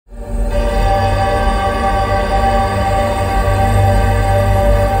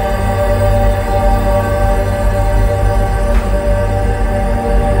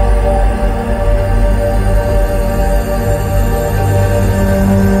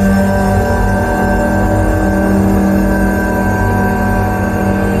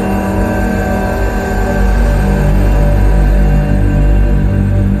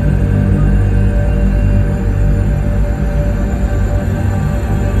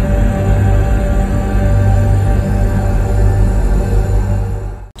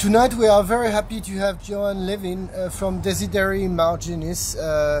Tonight we are very happy to have Johan Levin from Desiderii Marginis,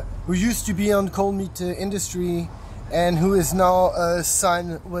 who used to be on Cold Meat Industry and who is now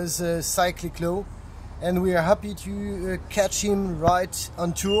signed with Cyclic-Law. And we are happy to catch him right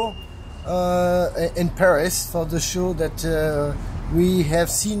on tour in Paris for the show that we have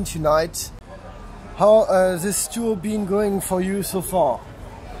seen tonight. How this tour been going for you so far?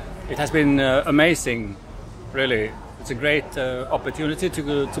 It has been amazing, really. It's a great opportunity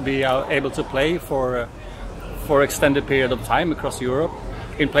to be able to play for extended period of time across Europe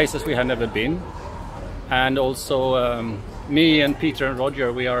in places we have never been. And also me and Peter and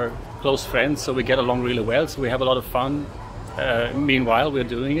Roger, we are close friends, so we get along really well, so we have a lot of fun meanwhile we're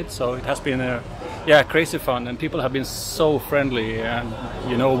doing it. So it has been crazy fun, and people have been so friendly and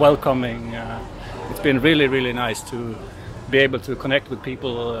welcoming. It's been really nice to be able to connect with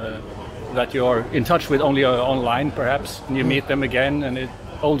people that you're in touch with only online, perhaps, and you meet them again, and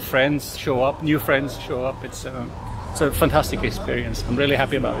old friends show up, new friends show up. It's a fantastic experience. I'm really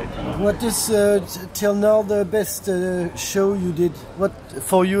happy about it. What is till now the best show you did? What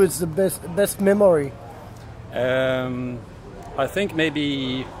for you is the best memory? I think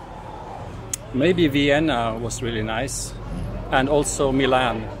maybe Vienna was really nice, and also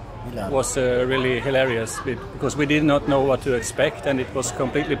Milan. Was really hilarious because we did not know what to expect, and it was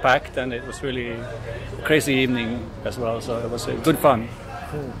completely packed, and it was really a crazy evening as well, so it was good fun.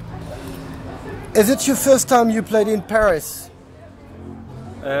 Cool. Is it your first time you played in Paris?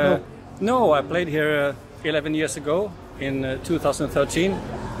 No, I played here 11 years ago in 2013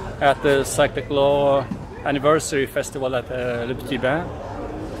 at the Cyclic-Law anniversary festival at Le Petit Bain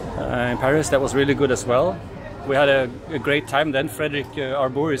in Paris. That was really good as well. We had a great time then. Frederick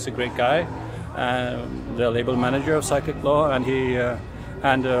Arbour is a great guy, the label manager of Cyclic-Law, and he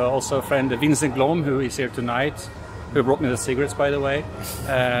and also a friend Vincent Glom, who is here tonight, who brought me the cigarettes, by the way.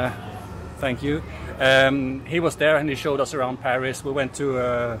 Thank you. He was there and he showed us around Paris. We went to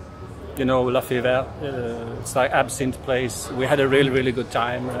La Fivère. It's like absinthe place. We had a really good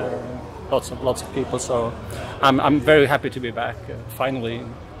time. Lots of people. So I'm very happy to be back finally.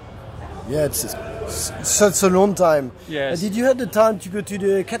 Yeah, it's such a long time. Yes. Did you have the time to go to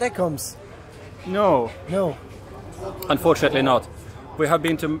the catacombs? No. No. Unfortunately not. We have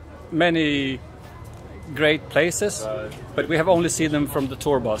been to many great places, but we have only seen them from the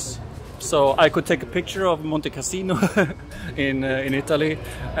tour bus. So I could take a picture of Monte Cassino in Italy,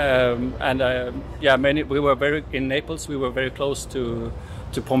 we were in Naples. We were very close to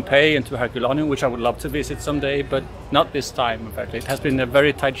Pompeii and to Herculaneum, which I would love to visit someday, but not this time. In fact, it has been a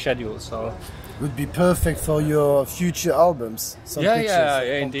very tight schedule, so would be perfect for your future albums.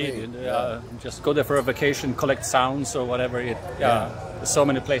 Indeed. Just go there for a vacation, collect sounds or whatever. There's so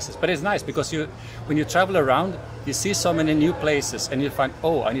many places, but it's nice because when you travel around, you see so many new places, and you find,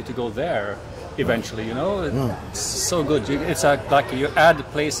 oh, I need to go there eventually. It's so good. It's like you add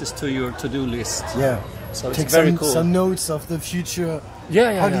places to your to-do list. Yeah. So take it's very cool. Some notes of the future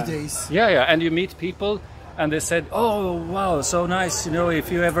holidays. Yeah, and you meet people, and they said, "Oh, wow, so nice!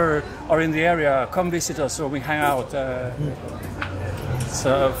 If you ever are in the area, come visit us, or we hang out." It's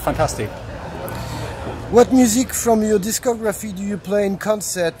fantastic. What music from your discography do you play in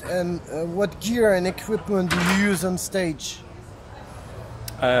concert, and what gear and equipment do you use on stage?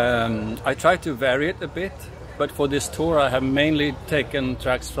 I try to vary it a bit, but for this tour, I have mainly taken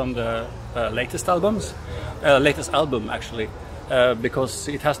tracks from the latest album actually, because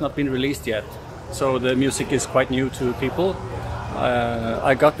it has not been released yet, so the music is quite new to people.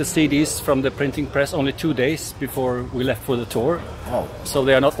 I got the CDs from the printing press only 2 days before we left for the tour. Oh. So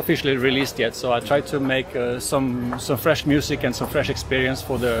they are not officially released yet, so I tried to make some fresh music and some fresh experience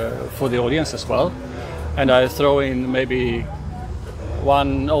for the audience as well, and I throw in maybe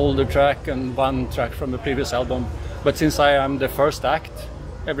one older track and one track from the previous album. But since I am the first act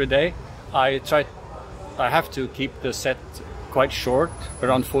every day, I have to keep the set quite short,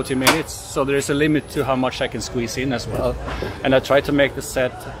 around 40 minutes, so there is a limit to how much I can squeeze in as well. And I try to make the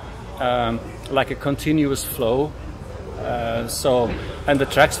set like a continuous flow. And the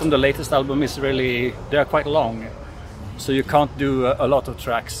tracks from the latest album they are quite long, so you can't do a lot of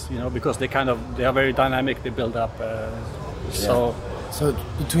tracks, because they are very dynamic. They build up. So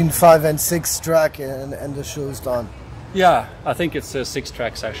between 5 and 6 tracks and the show is done. Yeah, I think it's 6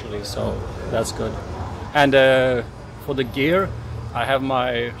 tracks actually, so that's good. And for the gear, I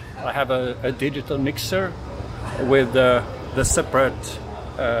have a digital mixer with the separate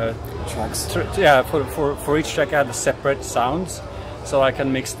tracks. For each track I have the separate sounds, so I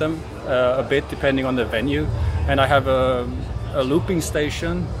can mix them a bit depending on the venue. And I have a looping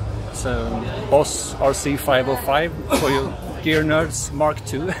station It's a Boss RC505 for you gear nerds, Mark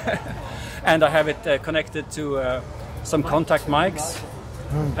II. And I have it connected to some contact mics,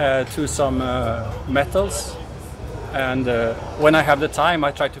 to some metals. And when I have the time,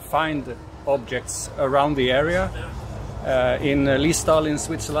 I try to find objects around the area. In Liestal in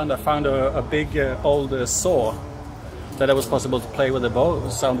Switzerland, I found a big old saw that it was possible to play with a bow.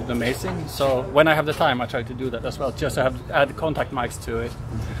 It sounded amazing. So when I have the time, I try to do that as well. Just to add contact mics to it.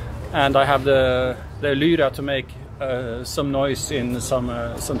 And I have the lyra to make some noise in some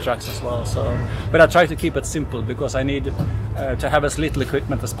tracks as well. So, but I try to keep it simple because I need to have as little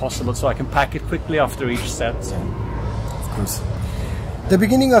equipment as possible so I can pack it quickly after each set. So. Of course. The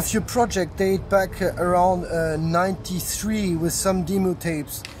beginning of your project date back around '93 with some demo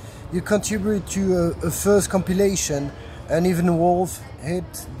tapes. You contribute to a first compilation, and even wolves hid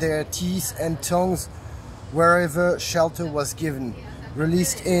their teeth and tongues wherever shelter was given,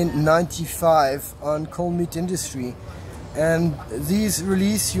 released in '95 on Cold Meat Industry. And these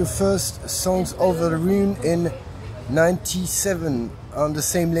release your first songs Over the Rune in '97 on the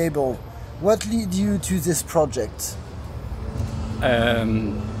same label. What led you to this project?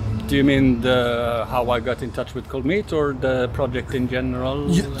 Do you mean how I got in touch with Cold Meat, or the project in general?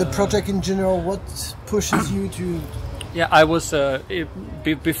 The project in general. What pushes you to? Yeah, I was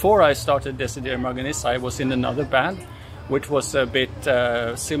before I started Desiderii Marginis, I was in another band, which was a bit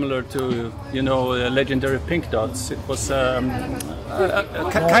similar to, you know, legendary Pink Dots. It was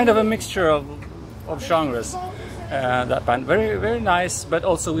kind of a mixture of genres. That band, very nice, but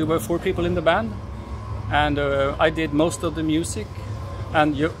also we were 4 people in the band. And I did most of the music,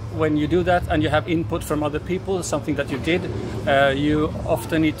 and when you do that and you have input from other people, something that you did, you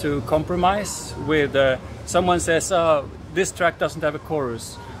often need to compromise with someone says, oh, this track doesn't have a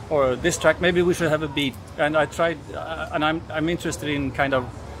chorus, or this track maybe we should have a beat. And I tried, and I'm interested in kind of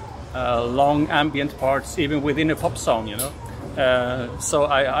long ambient parts even within a pop song, you know. So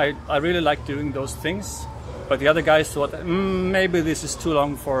I really like doing those things, but the other guys thought maybe this is too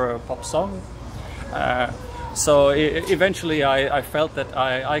long for a pop song. So eventually I felt that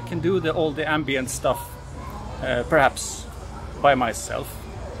I can do all the ambient stuff perhaps by myself.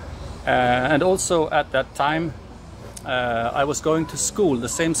 And also at that time I was going to school, the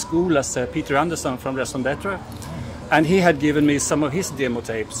same school as Peter Anderson from Raison d'Être, and he had given me some of his demo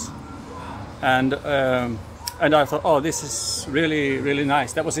tapes. And I thought, oh, this is really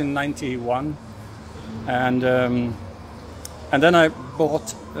nice. That was in '91. And then I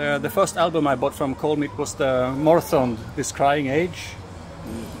bought, the first album I bought from Cold Meat was the Morthond, This Crying Age,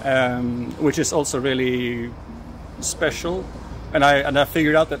 which is also really special. And I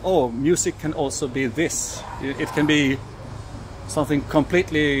figured out that, oh, music can also be this. It can be something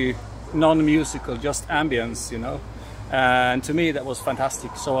completely non-musical, just ambience, you know. And to me that was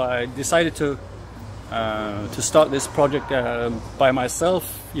fantastic. So I decided to start this project by myself,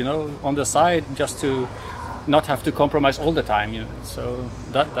 you know, on the side, just to not have to compromise all the time, you know. So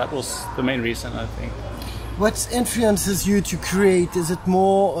that was the main reason, I think. What influences you to create? Is it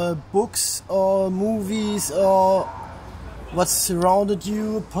more books or movies, or what's surrounded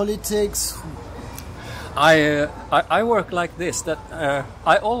you, politics? I work like this, that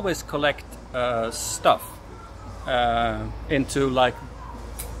I always collect stuff into like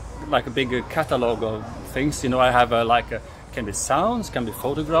a bigger catalog of things, you know. I have can be sounds, can be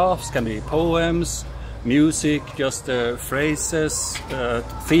photographs, can be poems, music, just phrases,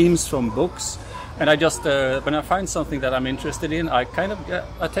 themes from books. And I just when I find something that I'm interested in, I kind of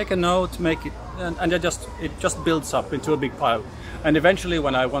I take a note, make it, and it just builds up into a big pile. And eventually,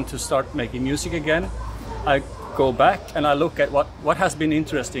 when I want to start making music again, I go back and I look at what has been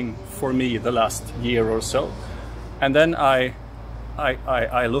interesting for me the last year or so, and then I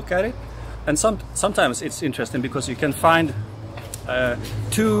look at it. And sometimes it's interesting because you can find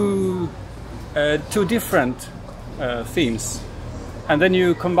two different themes, and then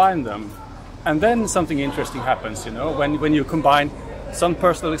you combine them, and then something interesting happens, you know, when you combine some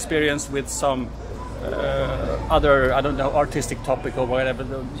personal experience with some other, I don't know, artistic topic or whatever,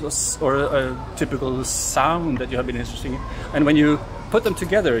 or a typical sound that you have been interested in, and when you put them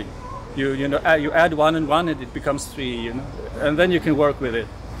together, you add one and one and it becomes 3, you know, and then you can work with it.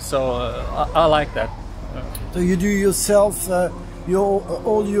 So I like that. So you do yourself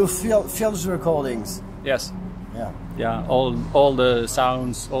all your field recordings? Yes. Yeah. Yeah. All the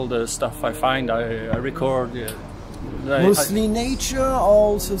sounds, all the stuff I find, I record. Yeah. Mostly nature,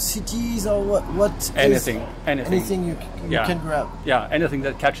 also cities, or what? Anything. Anything you can grab. Yeah. Anything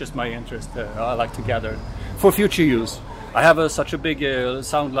that catches my interest, I like to gather for future use. I have such a big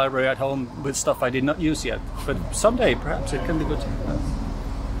sound library at home with stuff I did not use yet, but someday perhaps it can be good.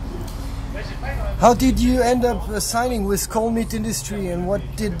 How did you end up signing with Cold Meat Industry, and what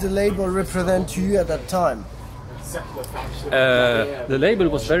did the label represent to you at that time? The label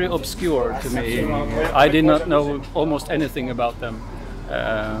was very obscure to me. I did not know almost anything about them.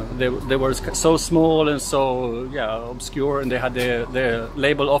 They were so small and so obscure, and they had their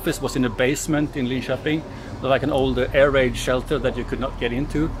label office was in a basement in Linköping, like an old air raid shelter that you could not get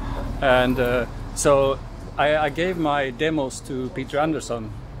into. And so I gave my demos to Peter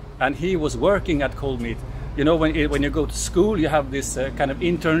Anderson, and he was working at Cold Meat. You know, when you go to school, you have this kind of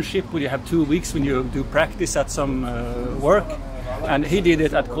internship where you have 2 weeks when you do practice at some work. And he did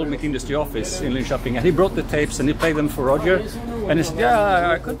it at Cold Meat Industry office in Linköping. And he brought the tapes and he played them for Roger. And he said,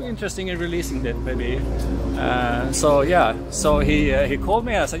 yeah, it could be interesting in releasing that maybe. So he called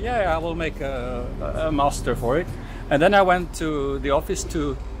me and I said, yeah, I will make a master for it. And then I went to the office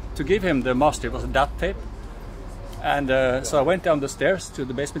to give him the master. It was a DAT tape. And so I went down the stairs to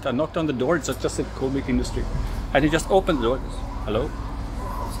the basement. I knocked on the door. It's just at Cold Meat Industry. And he just opened the door. Hello.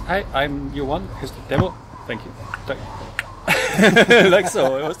 Hi, I'm Johan. Here's the demo. Thank you. Like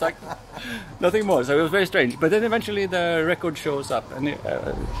so. It was like nothing more. So it was very strange. But then eventually the record shows up. And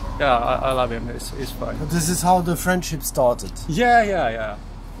I love him. He's fine. But this is how the friendship started. Yeah.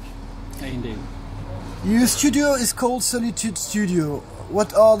 Indeed. Your studio is called Solitude Studio.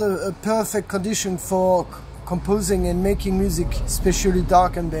 What are the perfect conditions for composing and making music, especially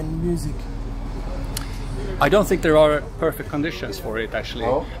dark ambient music? I don't think there are perfect conditions for it, actually.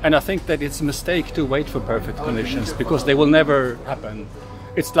 Oh. And I think that it's a mistake to wait for perfect conditions, because they will never happen.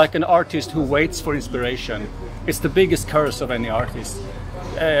 It's like an artist who waits for inspiration. It's the biggest curse of any artist.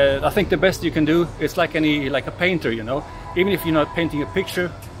 I think the best you can do, it's like a painter, you know. Even if you're not painting a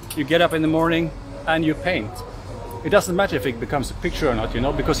picture, you get up in the morning and you paint. It doesn't matter if it becomes a picture or not, you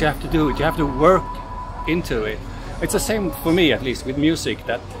know, because you have to do it. You have to work into it. It's the same for me, at least with music,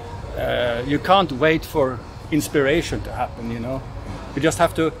 that you can't wait for inspiration to happen, you know. You just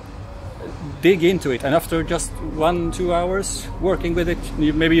have to dig into it, and after just 1-2 hours working with it,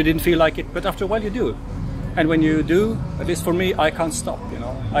 maybe you didn't feel like it, but after a while you do. And when you do, at least for me, I can't stop, you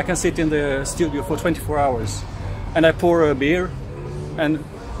know. I can sit in the studio for 24 hours and I pour a beer, and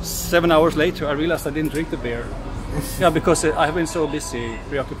 7 hours later I realized I didn't drink the beer. Yeah, because I have been so busy,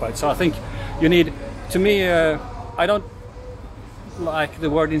 preoccupied. So I think you need, to me, I don't like the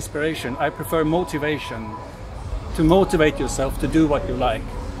word inspiration. I prefer motivation, to motivate yourself to do what you like,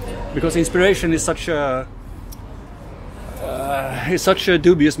 because inspiration is such a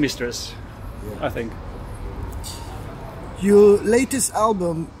dubious mistress, I think. Your latest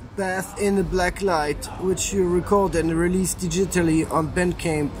album, Bath in the Black Light, which you recorded and released digitally on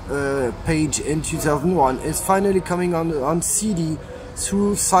Bandcamp page in 2001, is finally coming on CD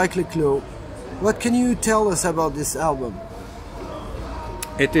through Cyclic Law. What can you tell us about this album?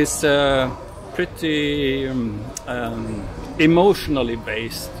 It is pretty emotionally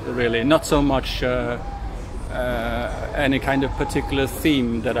based, really. Not so much any kind of particular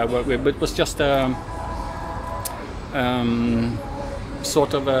theme that I work with, but it was just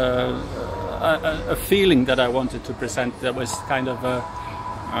sort of a feeling that I wanted to present, that was kind of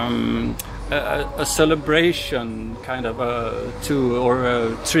a celebration, kind of a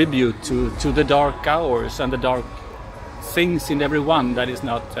tribute to the dark hours and the dark things in everyone that is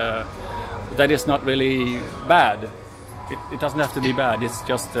not really bad. It doesn't have to be bad. It's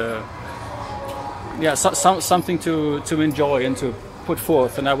just something to enjoy and to put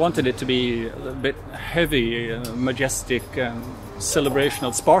forth. And I wanted it to be a bit heavy, majestic, and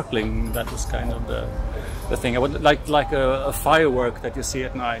celebrational, sparkling. That was kind of the thing. I would like a firework that you see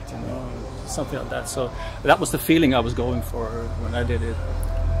at night, you know, something like that. So that was the feeling I was going for when I did it.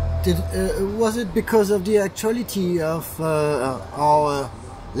 Was it because of the actuality of our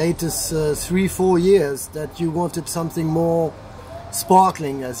latest 3-4 years that you wanted something more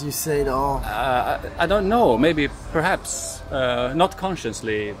sparkling, as you said? Or I don't know, maybe, perhaps, not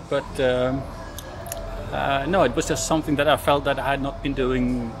consciously, but no, it was just something that I felt that I had not been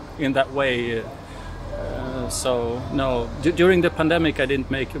doing in that way. So no, during the pandemic I didn't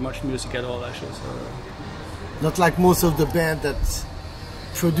make much music at all, actually. So. Not like most of the band that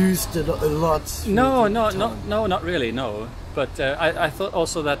produced a lot. No, not really, no. But I thought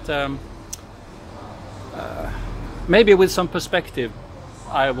also that maybe with some perspective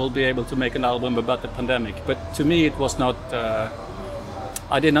I will be able to make an album about the pandemic. But to me it was not,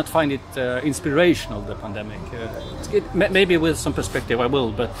 I did not find it inspirational, the pandemic. Maybe with some perspective I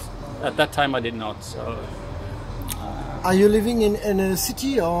will, but at that time I did not. So. Are you living in a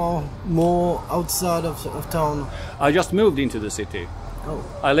city or more outside of town? I just moved into the city. Oh.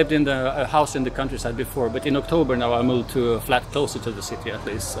 I lived in a house in the countryside before, but in October now I moved to a flat closer to the city at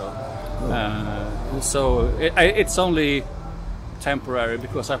least. So, it's only temporary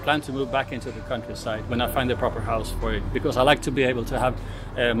because I plan to move back into the countryside when I find the proper house for it. Because I like to be able to have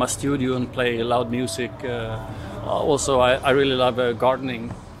my studio and play loud music. Also, I really love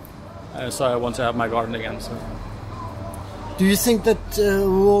gardening, so I want to have my garden again. So. Do you think that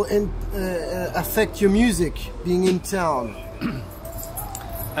will affect your music being in town?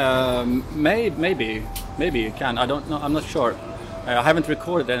 Maybe it can. I don't know. I'm not sure. I haven't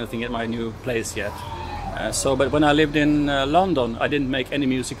recorded anything at my new place yet. But when I lived in London, I didn't make any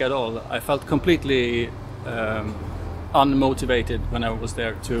music at all. I felt completely unmotivated when I was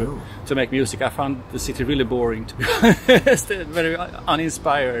there to make music. I found the city really boring, to be honest, very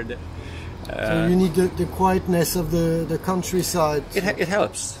uninspired. So you need the quietness of the countryside. It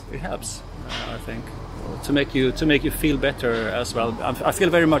helps. It helps, I think, to make you feel better as well. I feel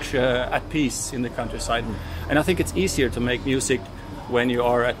very much at peace in the countryside, and I think it's easier to make music when you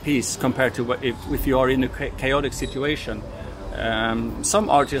are at peace compared to if you are in a chaotic situation. Some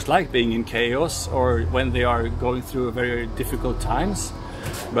artists like being in chaos or when they are going through very difficult times,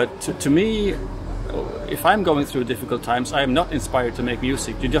 but to me, if I'm going through difficult times, I am not inspired to make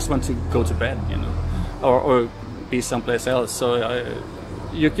music. You just want to go to bed, you know, or be someplace else. So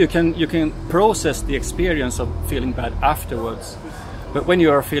you can process the experience of feeling bad afterwards, but when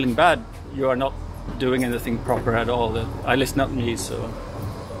you are feeling bad, you are not doing anything proper at all. At least not me. So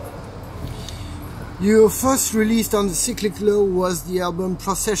your first release on the Cyclic Low was the album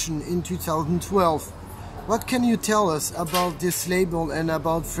Procession in 2012. What can you tell us about this label and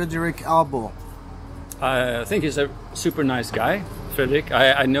about Fredrik Arbo? I think he's a super nice guy, Fredrik.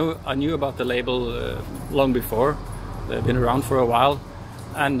 I knew about the label long before. They've been around for a while,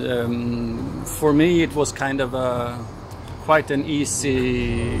 and for me it was kind of quite an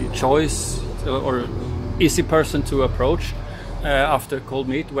easy choice or easy person to approach. After Cold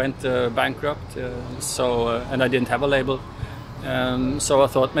Meat went bankrupt, and I didn't have a label, so I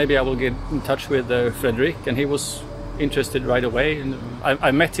thought maybe I will get in touch with Fredrik, and he was interested right away. And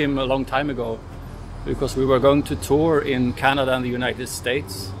I met him a long time ago, because we were going to tour in Canada and the United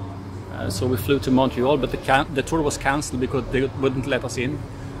States. So we flew to Montreal, but the tour was cancelled because they wouldn't let us in,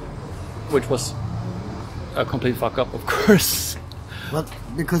 which was a complete fuck up, of course. But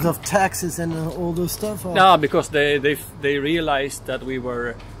because of taxes and all those stuff? Or? No, because they realized that we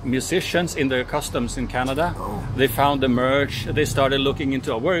were musicians in the customs in Canada. Oh. They found the merch. They started looking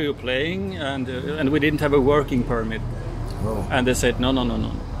into where are you playing, and we didn't have a working permit. Oh. And they said no.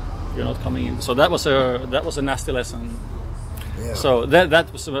 You're not coming in. So that was a nasty lesson. Yeah. So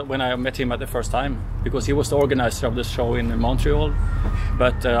that was when I met him at the first time, because he was the organizer of the show in Montreal.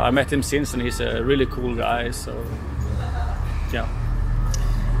 But I met him since, and he's a really cool guy. So yeah.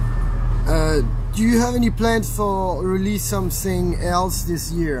 Do you have any plans for release something else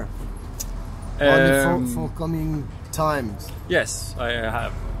this year? For coming times? Yes, I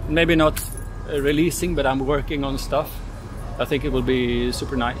have. Maybe not releasing, but I'm working on stuff. I think it will be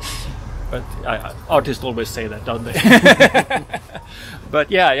super nice. But artists always say that, don't they? But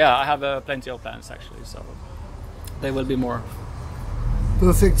yeah, I have plenty of plans actually, so there will be more.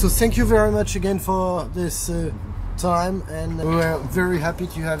 Perfect. So thank you very much again for this time, and we were very happy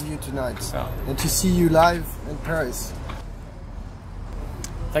to have you tonight and to see you live in Paris.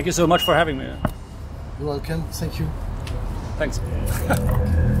 Thank you so much for having me. You're welcome. Thank you. Thanks.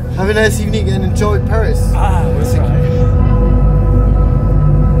 Have a nice evening and enjoy Paris. We'll try.